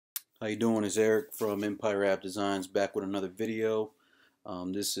How you doing? It's Eric from Empire App Designs back with another video.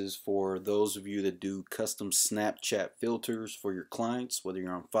 This is for those of you that do custom Snapchat filters for your clients, whether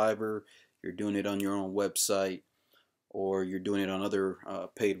you're on Fiverr, you're doing it on your own website, or you're doing it on other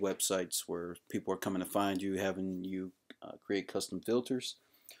paid websites where people are coming to find you, having you create custom filters.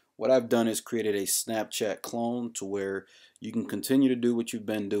 What I've done is created a Snapchat clone to where you can continue to do what you've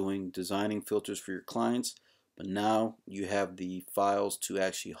been doing, designing filters for your clients, but now you have the files to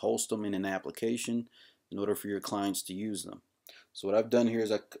actually host them in an application in order for your clients to use them. So what I've done here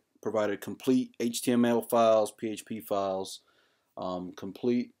is I provided complete HTML files, PHP files,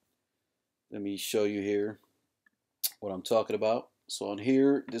 complete. Let me show you here what I'm talking about. So on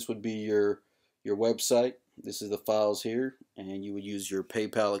here, this would be your website. This is the files here, and you would use your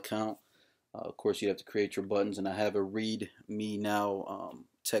PayPal account. Of course, you have to create your buttons, and I have a read me now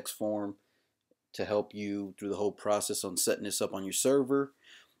text form to help you through the whole process on setting this up on your server,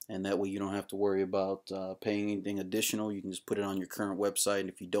 and that way you don't have to worry about paying anything additional. You can just put it on your current website, and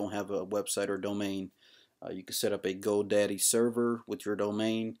if you don't have a website or domain, you can set up a GoDaddy server with your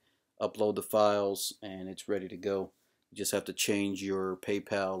domain, upload the files, and it's ready to go. You just have to change your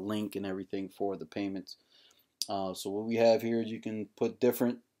PayPal link and everything for the payments. So what we have here is you can put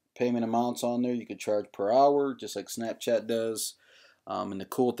different payment amounts on there. You can charge per hour, just like Snapchat does. And the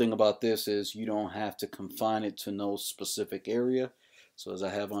cool thing about this is you don't have to confine it to no specific area. So as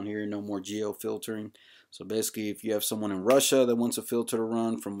I have on here, no more geofiltering. So basically, if you have someone in Russia that wants a filter to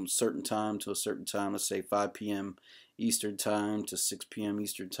run from a certain time to a certain time, let's say 5 p.m. Eastern time to 6 p.m.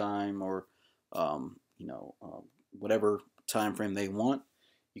 Eastern time, or whatever time frame they want,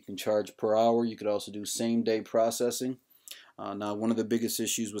 you can charge per hour. You could also do same day processing. Now, one of the biggest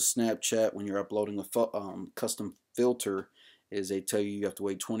issues with Snapchat when you're uploading a custom filter is they tell you have to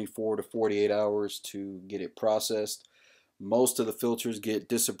wait 24 to 48 hours to get it processed. Most of the filters get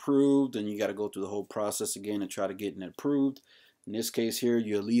disapproved, and you got to go through the whole process again and try to get it approved. In this case here,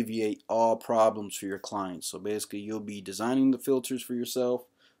 you alleviate all problems for your clients. So basically, you'll be designing the filters for yourself,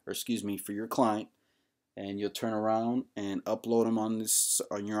 or excuse me, for your client, and you'll turn around and upload them on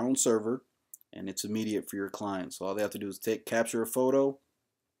your own server, and it's immediate for your client. So all they have to do is capture a photo.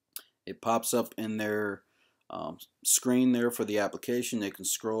 It pops up in their screen there for the application. They can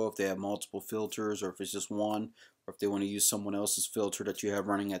scroll if they have multiple filters, or if it's just one, or if they want to use someone else's filter that you have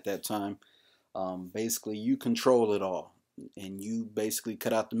running at that time. Basically, you control it all, and you basically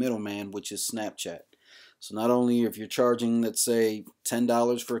cut out the middleman, which is Snapchat. So not only if you're charging, let's say,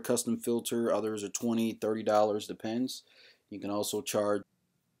 $10 for a custom filter, others are $20, $30, depends. You can also charge.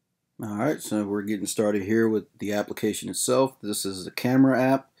 Alright, so we're getting started here with the application itself. This is the camera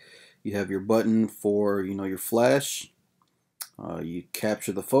app. You have your button for your flash. You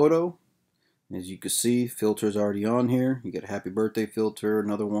capture the photo. As you can see, filter's already on here. You got a happy birthday filter,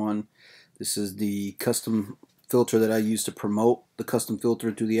 another one. This is the custom filter that I use to promote the custom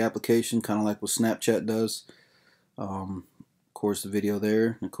filter through the application, kind of like what Snapchat does. Of course, the video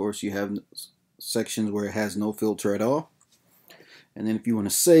there. And of course, you have sections where it has no filter at all. And then if you want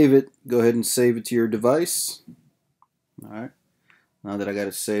to save it, go ahead and save it to your device. Alright. Now that I got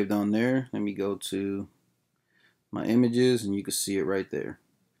it saved on there, let me go to my images, and you can see it right there.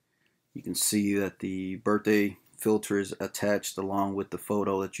 You can see that the birthday filter is attached along with the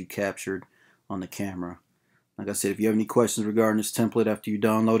photo that you captured on the camera. Like I said, if you have any questions regarding this template after you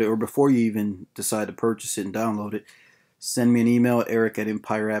download it, or before you even decide to purchase it and download it, send me an email at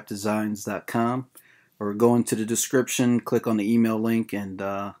eric@empireappdesigns.com, or go into the description, click on the email link, and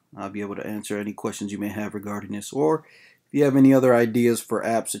I'll be able to answer any questions you may have regarding this. Or if you have any other ideas for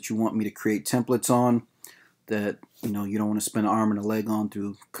apps that you want me to create templates on that you don't want to spend an arm and a leg on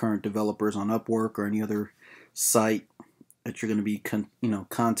through current developers on Upwork or any other site that you're going to be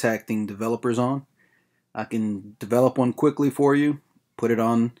contacting developers on, I can develop one quickly for you, put it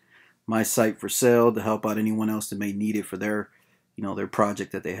on my site for sale to help out anyone else that may need it for their their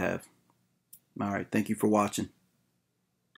project that they have. All right, thank you for watching.